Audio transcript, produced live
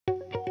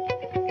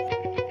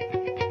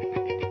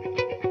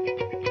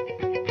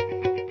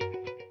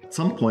At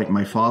some point,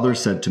 my father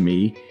said to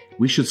me,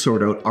 we should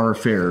sort out our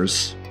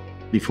affairs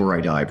before I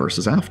die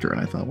versus after.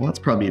 And I thought, well, that's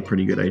probably a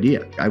pretty good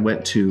idea. I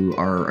went to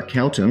our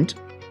accountant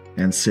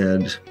and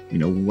said,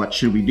 what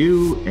should we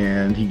do?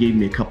 And he gave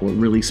me a couple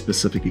of really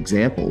specific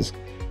examples,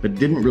 but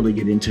didn't really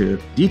get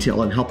into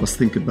detail and help us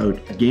think about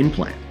a game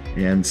plan.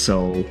 And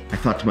so I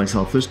thought to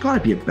myself, there's got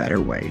to be a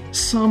better way.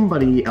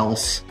 Somebody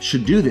else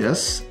should do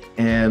this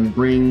and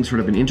bring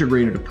sort of an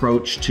integrated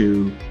approach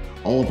to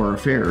all of our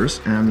affairs.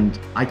 And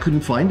I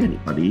couldn't find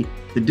anybody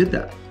that did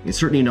that. It's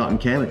certainly not in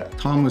Canada.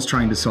 Tom was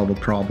trying to solve a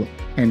problem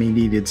and he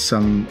needed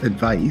some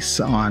advice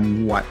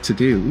on what to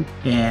do.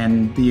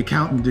 And the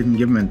accountant didn't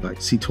give him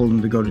advice. He told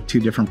him to go to 2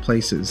 different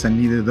places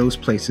and neither of those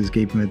places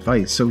gave him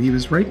advice. So he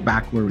was right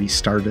back where he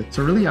started.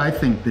 So really, I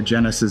think the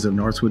genesis of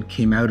Northwood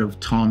came out of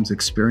Tom's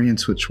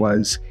experience, which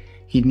was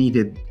he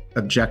needed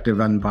objective,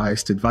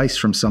 unbiased advice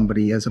from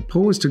somebody, as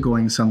opposed to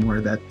going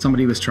somewhere that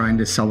somebody was trying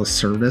to sell a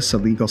service, a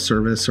legal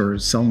service, or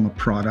sell him a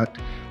product,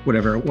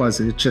 whatever it was.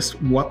 It's just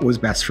what was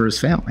best for his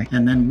family.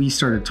 And then we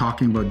started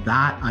talking about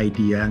that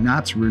idea, and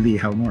that's really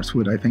how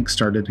Northwood, I think,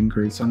 started and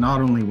grew. So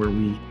not only were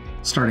we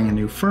starting a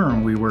new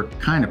firm, we were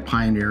kind of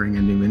pioneering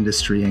a new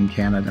industry in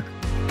Canada.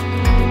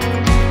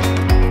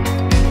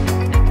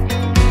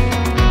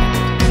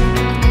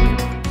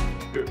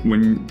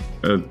 When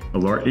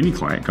any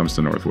client comes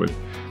to Northwood,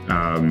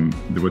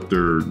 what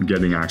they're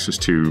getting access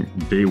to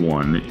day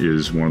one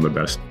is one of the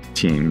best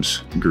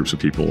teams, groups of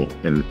people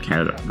in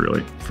Canada,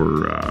 really,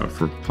 for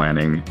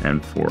planning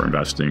and for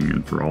investing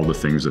and for all the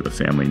things that a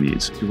family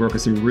needs. We work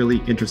with some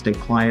really interesting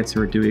clients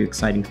who are doing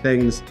exciting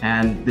things,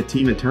 and the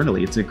team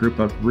internally, it's a group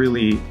of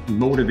really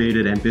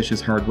motivated, ambitious,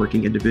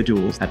 hardworking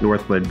individuals. At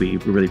Northwood, we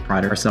really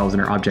pride ourselves in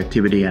our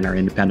objectivity and our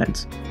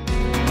independence.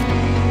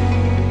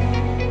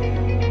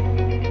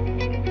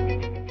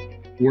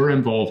 We're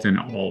involved in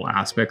all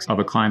aspects of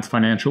a client's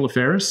financial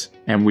affairs,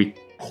 and we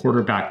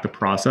quarterback the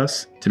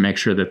process to make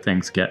sure that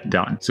things get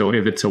done. So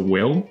if it's a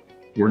will,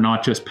 we're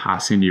not just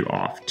passing you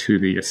off to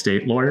the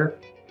estate lawyer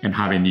and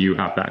having you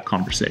have that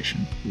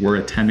conversation. We're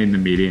attending the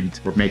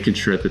meetings, we're making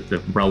sure that the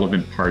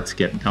relevant parts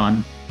get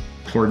done,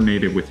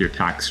 coordinated with your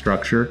tax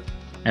structure,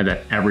 and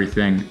that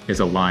everything is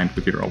aligned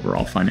with your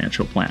overall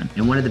financial plan.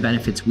 And one of the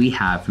benefits we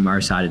have from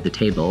our side of the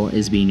table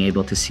is being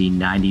able to see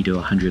 90 to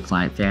 100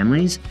 client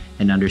families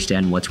and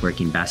understand what's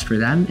working best for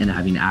them and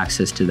having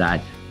access to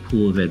that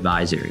pool of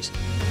advisors.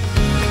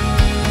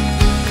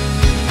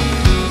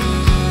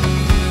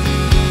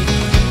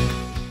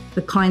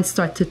 The clients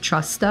start to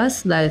trust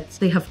us, that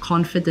they have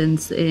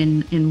confidence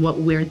in what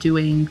we're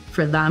doing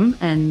for them.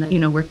 And,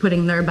 we're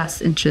putting their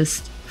best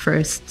interest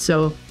first.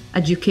 So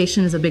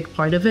education is a big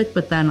part of it,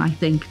 but then I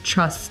think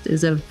trust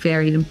is a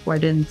very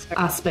important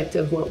aspect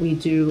of what we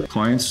do.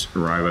 Clients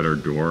arrive at our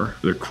door,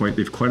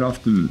 they've quite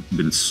often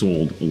been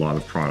sold a lot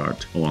of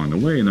product along the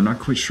way, and they're not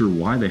quite sure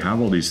why they have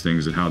all these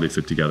things and how they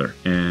fit together.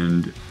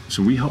 And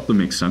so we help them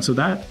make sense of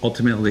that.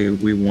 Ultimately,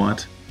 we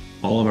want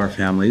all of our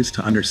families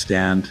to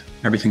understand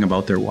everything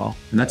about their wealth.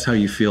 And that's how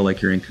you feel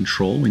like you're in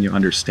control, when you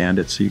understand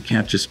it. So you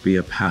can't just be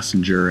a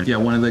passenger. Yeah,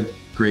 one of the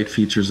great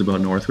features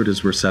about Northwood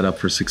is we're set up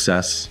for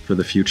success for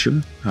the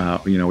future.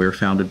 We were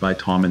founded by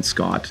Tom and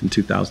Scott in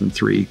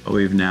 2003.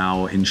 We've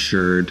now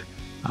ensured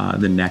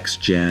the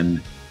next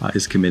gen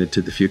is committed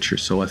to the future.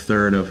 So a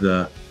third of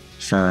the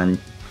firm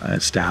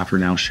staff are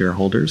now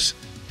shareholders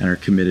and are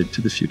committed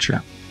to the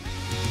future.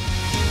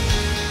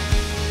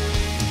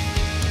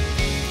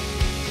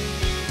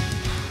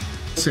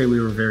 Say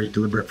we were very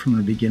deliberate from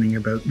the beginning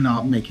about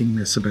not making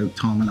this about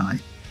Tom and I,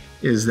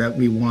 is that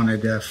we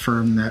wanted a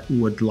firm that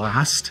would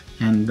last,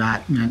 and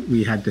that meant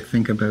we had to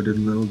think about it a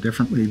little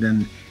differently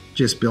than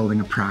just building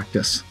a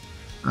practice.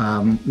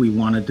 We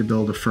wanted to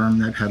build a firm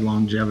that had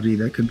longevity,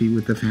 that could be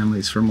with the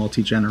families for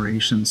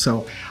multi-generations.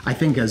 So I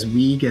think as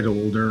we get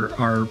older,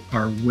 our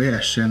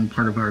wish and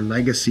part of our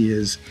legacy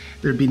is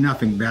there'd be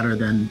nothing better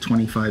than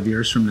 25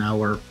 years from now,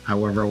 or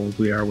however old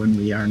we are when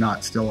we are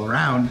not still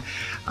around,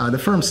 the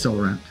firm's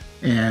still around.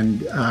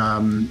 And,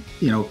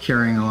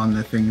 carrying on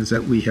the things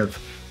that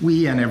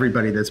we and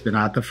everybody that's been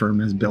at the firm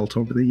has built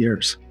over the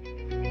years.